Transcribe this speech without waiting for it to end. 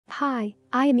Hi,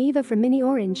 I am Eva from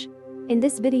miniOrange. In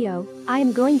this video, I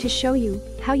am going to show you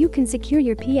how you can secure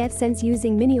your pfSense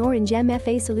using miniOrange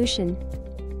MFA Solution.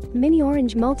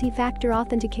 miniOrange Multi-Factor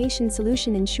Authentication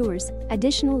Solution ensures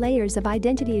additional layers of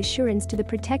identity assurance to the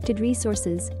protected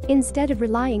resources instead of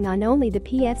relying on only the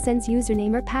pfSense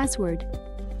username or password.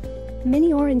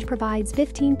 miniOrange provides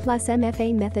 15+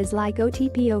 MFA methods like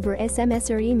OTP over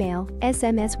SMS or email,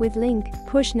 SMS with link,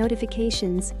 push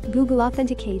notifications, Google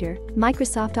Authenticator,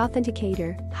 Microsoft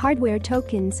Authenticator, hardware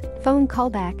tokens, phone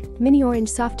callback, miniOrange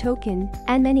soft token,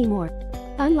 and many more.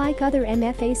 Unlike other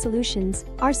MFA solutions,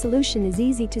 our solution is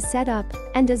easy to set up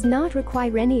and does not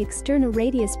require any external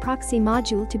Radius proxy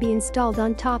module to be installed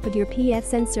on top of your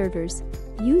pfSense servers.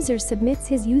 User submits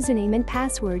his username and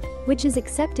password, which is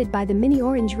accepted by the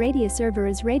miniOrange Radius server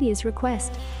as Radius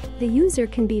request. The user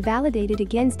can be validated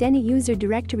against any user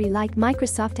directory like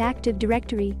Microsoft Active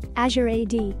Directory, Azure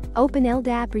AD,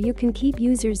 OpenLDAP, or you can keep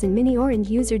users in miniOrange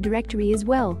user directory as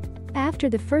well. After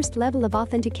the first level of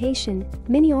authentication,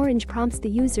 miniOrange prompts the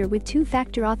user with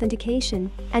two-factor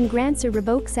authentication and grants or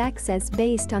revokes access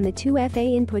based on the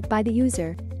 2FA input by the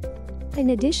user.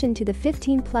 In addition to the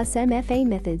 15+ MFA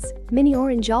methods,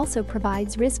 miniOrange also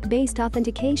provides risk-based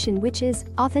authentication, which is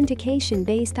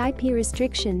authentication-based IP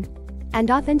restriction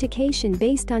and authentication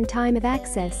based on time of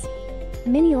access.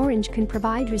 miniOrange can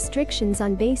provide restrictions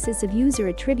on basis of user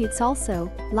attributes also,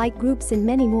 like groups and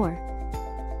many more.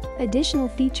 Additional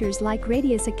features like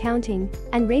Radius accounting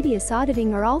and Radius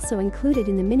auditing are also included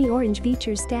in the miniOrange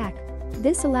feature stack.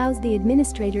 This allows the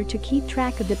administrator to keep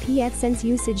track of the pfSense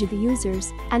usage of the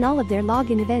users and all of their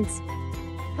login events.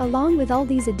 Along with all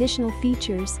these additional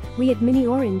features, we at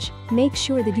miniOrange make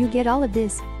sure that you get all of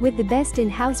this with the best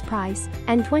in-house price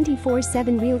and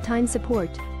 24/7 real-time support.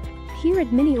 Here at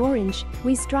miniOrange,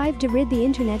 we strive to rid the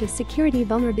internet of security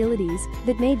vulnerabilities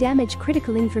that may damage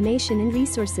critical information and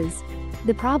resources.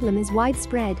 The problem is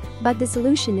widespread, but the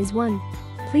solution is one.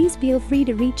 Please feel free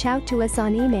to reach out to us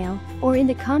on email or in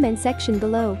the comment section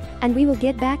below, and we will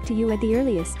get back to you at the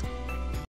earliest.